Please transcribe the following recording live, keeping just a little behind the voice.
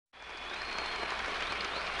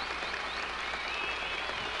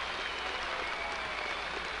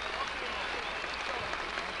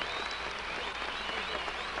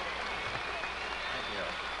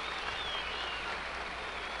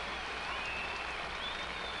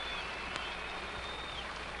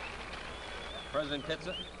President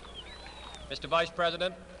Pitzer, Mr. Vice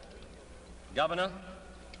President, Governor,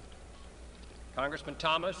 Congressman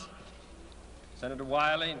Thomas, Senator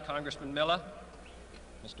Wiley and Congressman Miller,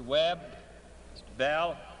 Mr. Webb, Mr.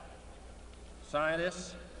 Bell,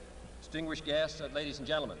 scientists, distinguished guests, ladies and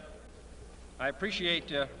gentlemen. I appreciate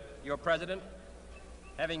your President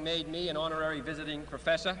having made me an honorary visiting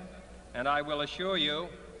professor, and I will assure you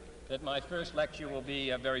that my first lecture will be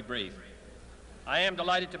very brief. I am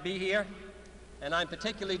delighted to be here, and I'm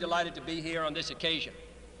particularly delighted to be here on this occasion.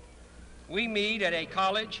 We meet at a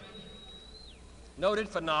college noted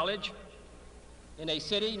for knowledge, in a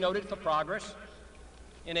city noted for progress,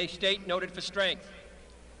 in a state noted for strength,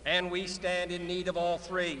 and we stand in need of all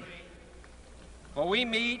three. For we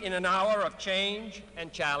meet in an hour of change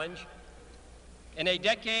and challenge, in a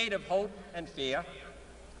decade of hope and fear,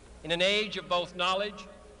 in an age of both knowledge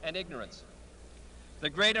and ignorance. The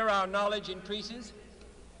greater our knowledge increases,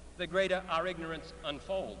 the greater our ignorance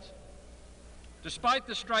unfolds. Despite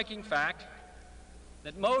the striking fact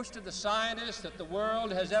that most of the scientists that the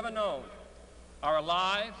world has ever known are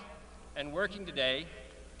alive and working today,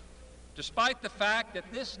 despite the fact that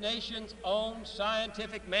this nation's own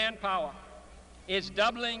scientific manpower is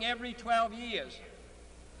doubling every 12 years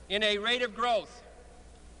in a rate of growth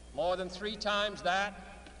more than 3 times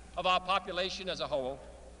that of our population as a whole,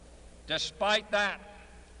 despite that,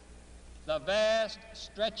 the vast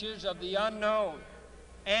stretches of the unknown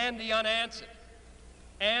and the unanswered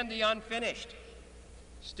and the unfinished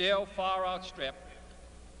still far outstrip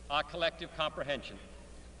our collective comprehension.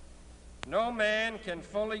 No man can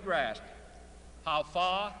fully grasp how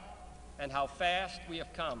far and how fast we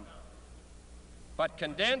have come. But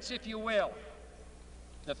condense, if you will,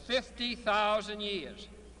 the 50,000 years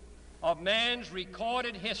of man's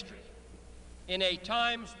recorded history in a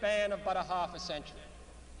time span of but a half a century.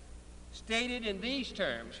 Stated in these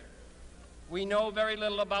terms, we know very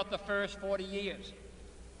little about the first 40 years,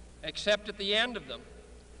 except at the end of them,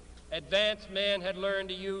 advanced man had learned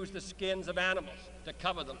to use the skins of animals to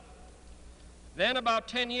cover them. Then about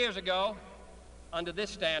 10 years ago, under this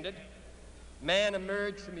standard, man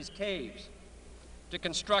emerged from his caves to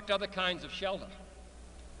construct other kinds of shelter.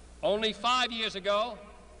 Only 5 years ago,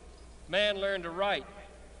 man learned to write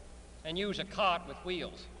and use a cart with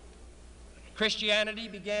wheels. Christianity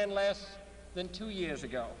began less than 2 years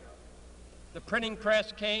ago. The printing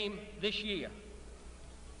press came this year.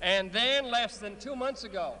 And then less than 2 months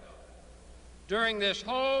ago, during this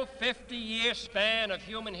whole 50-year span of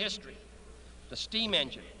human history, the steam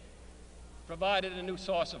engine provided a new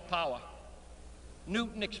source of power.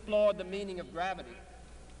 Newton explored the meaning of gravity.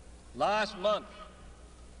 Last month,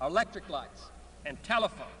 electric lights and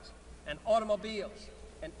telephones and automobiles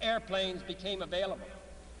and airplanes became available.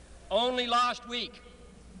 Only last week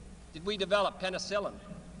did we develop penicillin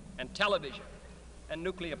and television and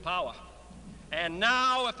nuclear power. And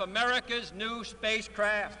now, if America's new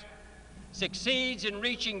spacecraft succeeds in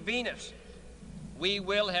reaching Venus, we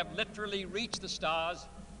will have literally reached the stars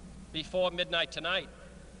before midnight tonight.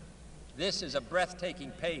 This is a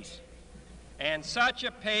breathtaking pace, and such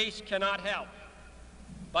a pace cannot help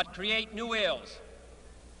but create new ills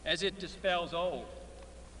as it dispels old.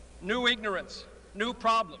 New ignorance, new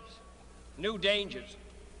problems, new dangers.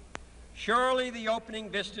 Surely the opening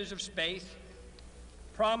vistas of space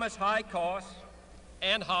promise high costs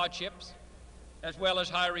and hardships, as well as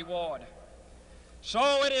high reward.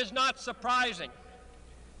 So it is not surprising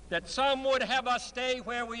that some would have us stay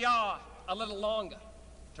where we are a little longer,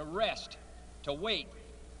 to rest, to wait.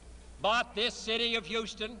 But this city of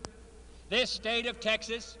Houston, this state of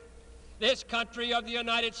Texas, this country of the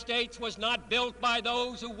United States was not built by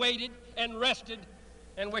those who waited and rested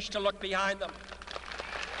and wished to look behind them.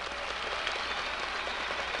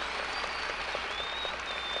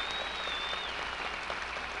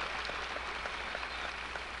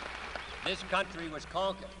 This country was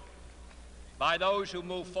conquered by those who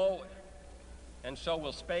move forward, and so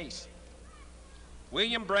will space.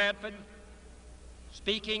 William Bradford,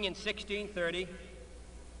 speaking in 1630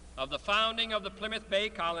 of the founding of the Plymouth Bay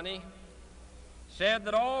Colony, said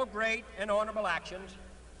that all great and honorable actions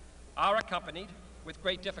are accompanied with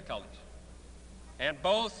great difficulties, and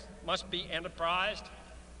both must be enterprised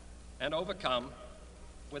and overcome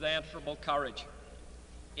with answerable courage.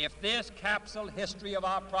 If this capsule history of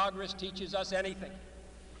our progress teaches us anything,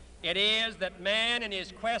 it is that man in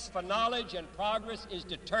his quest for knowledge and progress is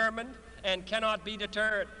determined and cannot be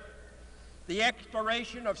deterred. The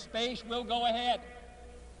exploration of space will go ahead,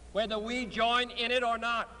 whether we join in it or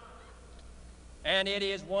not. And it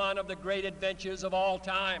is one of the great adventures of all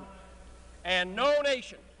time. And no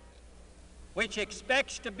nation which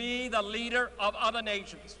expects to be the leader of other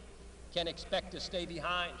nations can expect to stay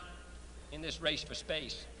behind in this race for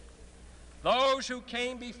space. Those who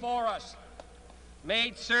came before us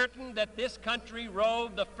made certain that this country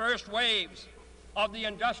rode the first waves of the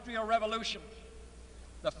Industrial Revolution,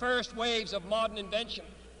 the first waves of modern invention,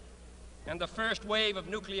 and the first wave of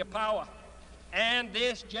nuclear power. And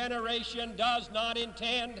this generation does not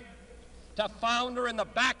intend to founder in the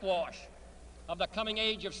backwash of the coming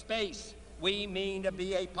age of space. We mean to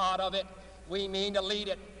be a part of it. We mean to lead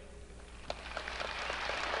it.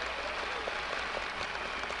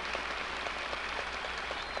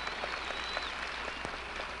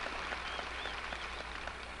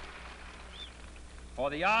 For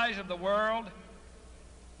the eyes of the world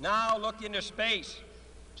now look into space,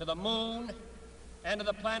 to the moon and to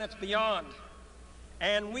the planets beyond.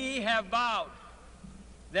 And we have vowed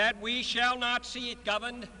that we shall not see it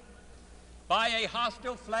governed by a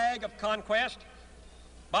hostile flag of conquest,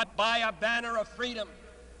 but by a banner of freedom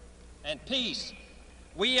and peace.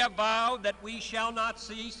 We have vowed that we shall not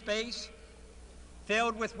see space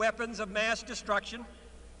filled with weapons of mass destruction,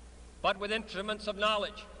 but with instruments of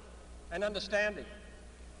knowledge and understanding.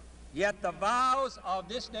 Yet the vows of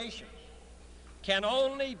this nation can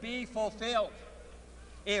only be fulfilled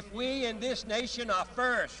if we in this nation are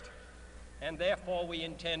first, and therefore we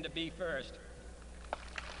intend to be first.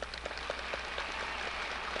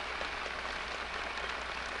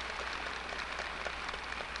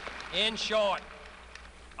 In short,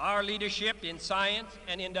 our leadership in science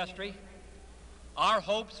and industry, our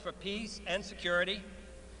hopes for peace and security,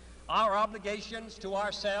 our obligations to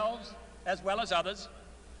ourselves as well as others,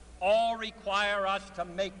 all require us to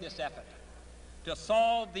make this effort, to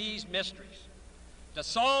solve these mysteries, to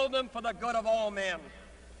solve them for the good of all men,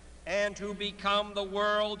 and to become the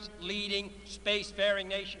world's leading spacefaring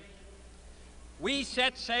nation. We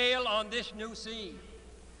set sail on this new sea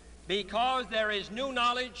because there is new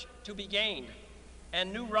knowledge to be gained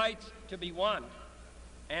and new rights to be won,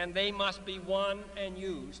 and they must be won and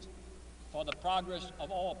used for the progress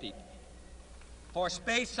of all people. For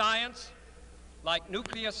space science, like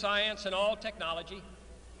nuclear science and all technology,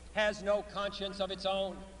 has no conscience of its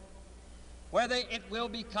own. Whether it will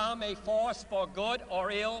become a force for good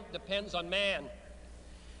or ill depends on man.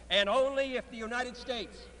 And only if the United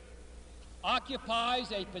States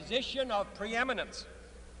occupies a position of preeminence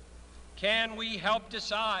can we help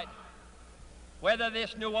decide whether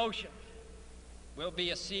this new ocean will be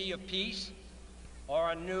a sea of peace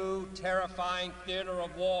or a new terrifying theater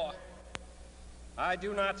of war. I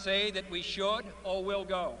do not say that we should or will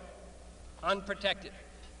go unprotected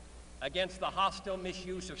against the hostile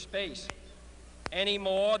misuse of space any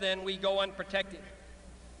more than we go unprotected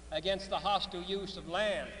against the hostile use of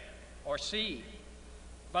land or sea.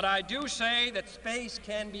 But I do say that space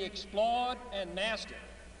can be explored and mastered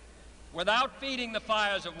without feeding the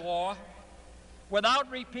fires of war,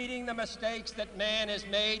 without repeating the mistakes that man has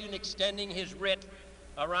made in extending his writ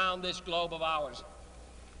around this globe of ours.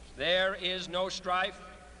 There is no strife,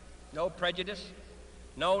 no prejudice,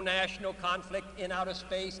 no national conflict in outer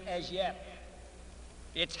space as yet.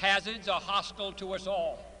 Its hazards are hostile to us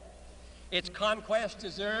all. Its conquest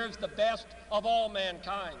deserves the best of all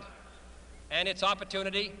mankind, and its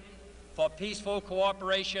opportunity for peaceful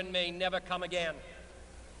cooperation may never come again.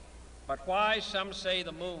 But why, some say,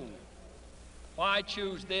 the moon? Why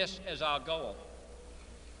choose this as our goal?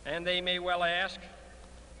 And they may well ask,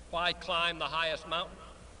 why climb the highest mountain?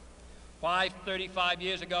 Why, 35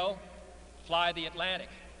 years ago, fly the Atlantic?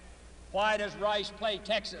 Why does Rice play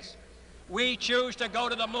Texas? We choose to go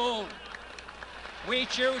to the moon. We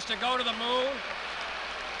choose to go to the moon.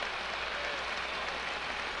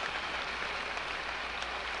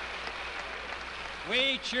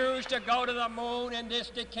 We choose to go to the moon in this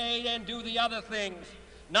decade and do the other things,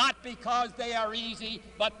 not because they are easy,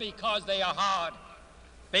 but because they are hard.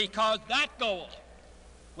 Because that goal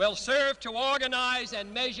will serve to organize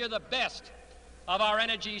and measure the best of our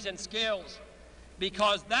energies and skills.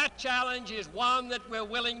 Because that challenge is one that we're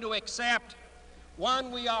willing to accept,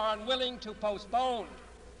 one we are unwilling to postpone,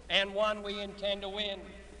 and one we intend to win,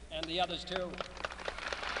 and the others too.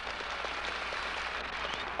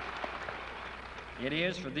 It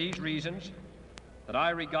is for these reasons that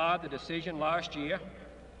I regard the decision last year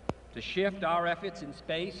to shift our efforts in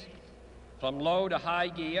space from low to high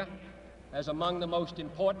gear as among the most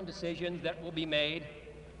important decisions that will be made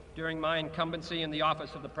during my incumbency in the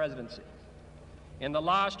office of the presidency. In the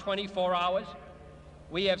last 24 hours,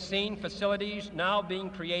 we have seen facilities now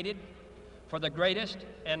being created for the greatest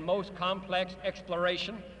and most complex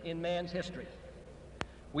exploration in man's history.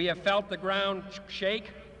 We have felt the ground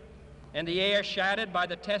shake and the air shattered by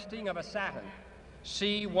the testing of a Saturn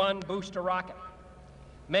C-1 booster rocket.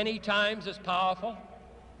 many times as powerful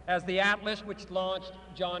as the Atlas which launched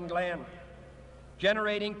John Glenn,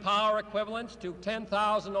 generating power equivalents to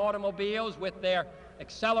 10,000 automobiles with their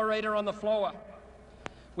accelerator on the floor.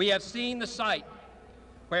 We have seen the site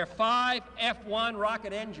where 5 F-1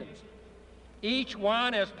 rocket engines, each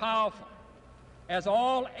one as powerful as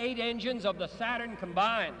all 8 engines of the Saturn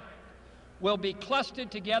combined, will be clustered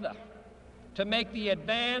together to make the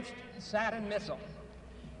advanced Saturn missile,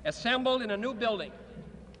 assembled in a new building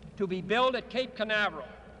to be built at Cape Canaveral,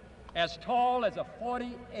 as tall as a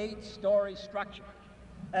 48-story structure,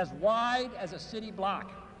 as wide as a city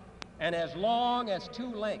block, and as long as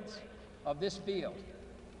 2 lengths of this field.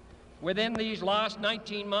 Within these last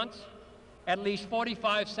 19 months, at least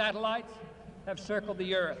 45 satellites have circled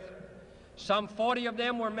the Earth. Some 40 of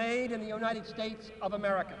them were made in the United States of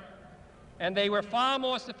America, and they were far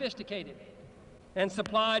more sophisticated and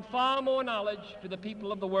supplied far more knowledge to the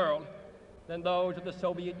people of the world than those of the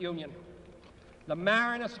Soviet Union. The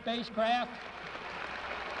Manned spacecraft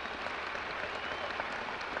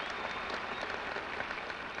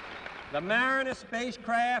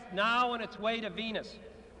now on its way to Venus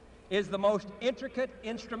is the most intricate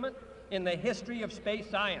instrument in the history of space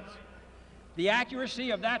science. The accuracy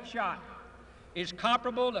of that shot is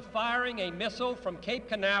comparable to firing a missile from Cape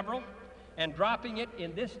Canaveral and dropping it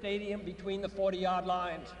in this stadium between the 40-yard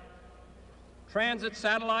lines. Transit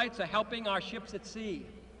satellites are helping our ships at sea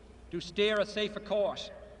to steer a safer course.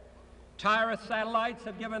 Tireless satellites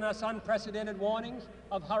have given us unprecedented warnings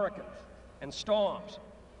of hurricanes and storms,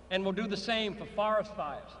 and will do the same for forest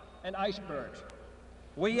fires and icebergs.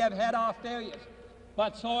 We have had our failures,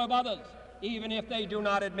 but so have others, even if they do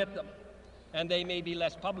not admit them, and they may be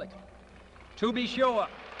less public. To be sure,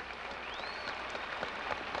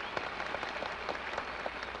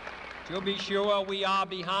 we are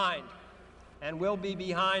behind, and will be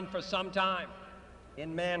behind for some time,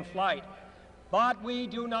 in manned flight. But we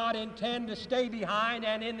do not intend to stay behind,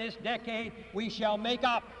 and in this decade we shall make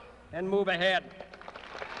up and move ahead.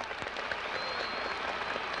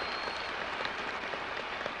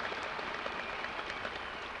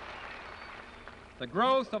 The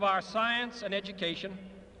growth of our science and education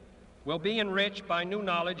will be enriched by new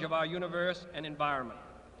knowledge of our universe and environment,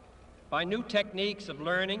 by new techniques of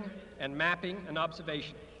learning and mapping and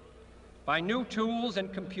observation, by new tools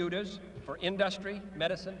and computers for industry,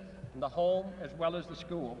 medicine, and the home as well as the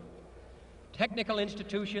school. Technical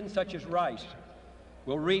institutions such as Rice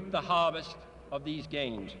will reap the harvest of these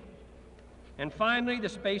gains. And finally, the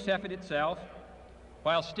space effort itself,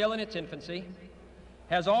 while still in its infancy,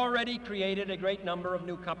 has already created a great number of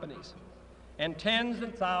new companies and tens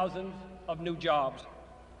of thousands of new jobs.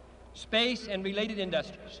 Space and related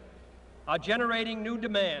industries are generating new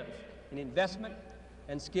demands in investment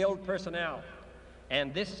and skilled personnel,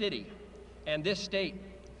 and this city and this state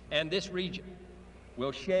and this region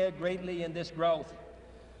will share greatly in this growth.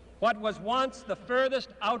 What was once the furthest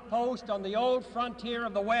outpost on the old frontier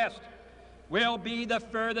of the West will be the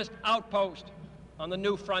furthest outpost on the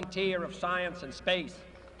new frontier of science and space.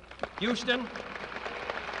 Houston,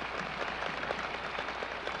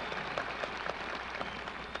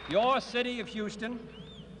 your city of Houston,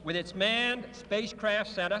 with its Manned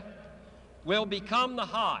Spacecraft Center, will become the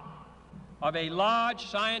heart of a large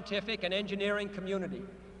scientific and engineering community.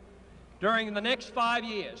 During the next 5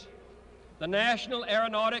 years, the National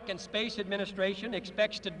Aeronautic and Space Administration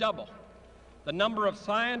expects to double the number of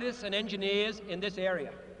scientists and engineers in this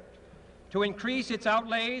area, to increase its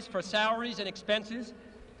outlays for salaries and expenses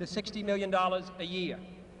to $60 million a year,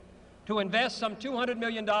 to invest some $200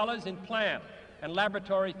 million in plant and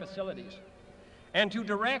laboratory facilities, and to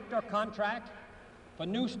direct or contract for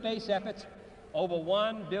new space efforts over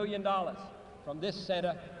 $1 billion from this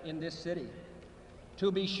center in this city.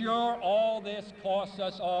 To be sure, all this costs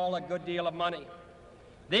us all a good deal of money.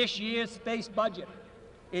 This year's space budget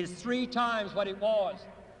is 3 times what it was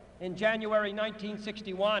in January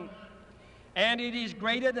 1961, and it is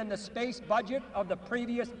greater than the space budget of the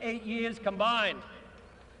previous 8 years combined.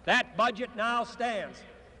 That budget now stands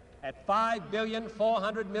at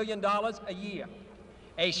 $5.4 billion a year,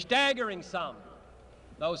 a staggering sum,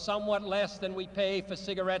 though somewhat less than we pay for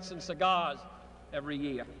cigarettes and cigars every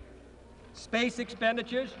year. Space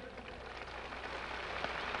expenditures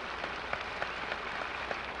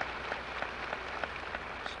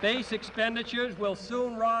will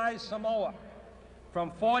soon rise some more,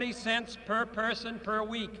 from 40 cents per person per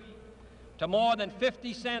week to more than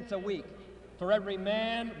 50 cents a week for every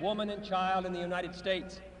man, woman, and child in the United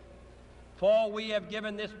States. For we have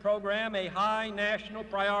given this program a high national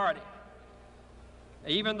priority,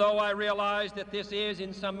 even though I realize that this is,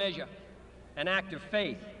 in some measure, an act of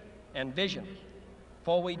faith and vision.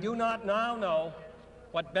 for we do not now know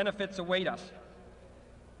what benefits await us.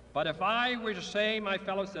 But if I were to say, my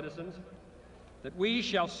fellow citizens, that we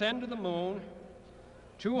shall send to the moon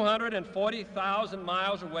 240,000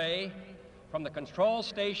 miles away from the control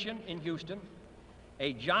station in Houston,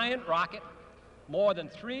 a giant rocket more than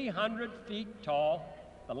 300 feet tall,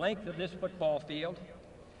 the length of this football field,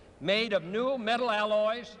 made of new metal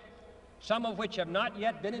alloys, some of which have not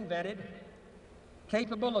yet been invented,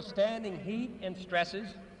 capable of standing heat and stresses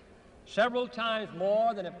several times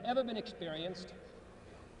more than have ever been experienced,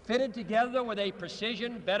 fitted together with a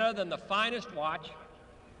precision better than the finest watch,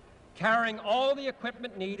 carrying all the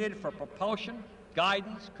equipment needed for propulsion,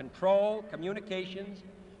 guidance, control, communications,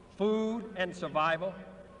 food, and survival,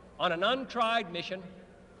 on an untried mission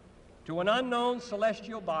to an unknown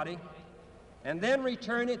celestial body, and then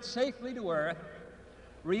return it safely to Earth,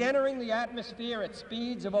 re-entering the atmosphere at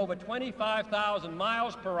speeds of over 25,000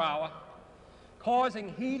 miles per hour,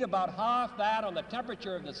 causing heat about half that on the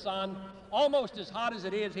temperature of the sun, almost as hot as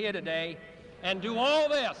it is here today, and do all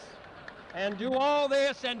this, and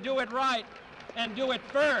do it right, and do it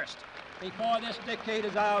first before this decade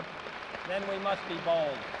is out, then we must be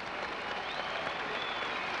bold.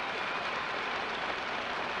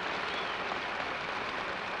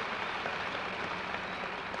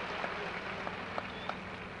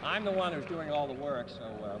 I'm the one who's doing all the work,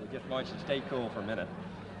 so we just want you to stay cool for a minute.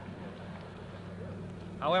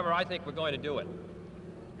 However, I think we're going to do it.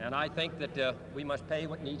 And I think that we must pay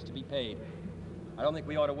what needs to be paid. I don't think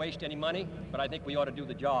we ought to waste any money, but I think we ought to do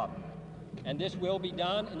the job. And this will be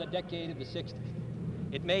done in the decade of the 60s.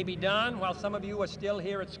 It may be done while some of you are still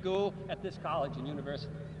here at school at this college and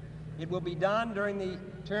university. It will be done during the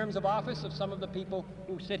terms of office of some of the people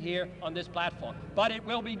who sit here on this platform. But it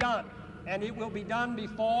will be done. And it will be done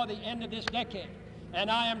before the end of this decade. And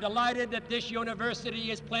I am delighted that this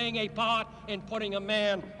university is playing a part in putting a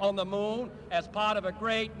man on the moon as part of a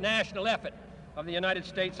great national effort of the United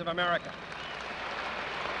States of America.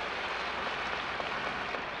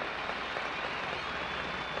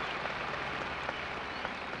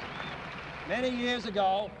 Many years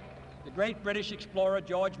ago, the great British explorer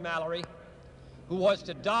George Mallory, who was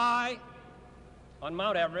to die on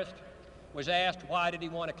Mount Everest, was asked why did he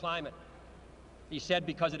want to climb it. He said,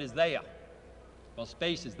 because it is there. Well,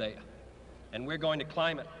 space is there, and we're going to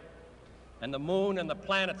climb it. And the moon and the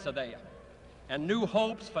planets are there, and new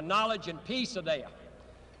hopes for knowledge and peace are there.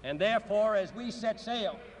 And therefore, as we set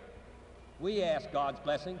sail, we ask God's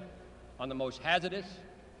blessing on the most hazardous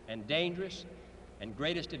and dangerous and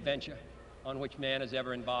greatest adventure on which man has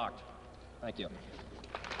ever embarked. Thank you.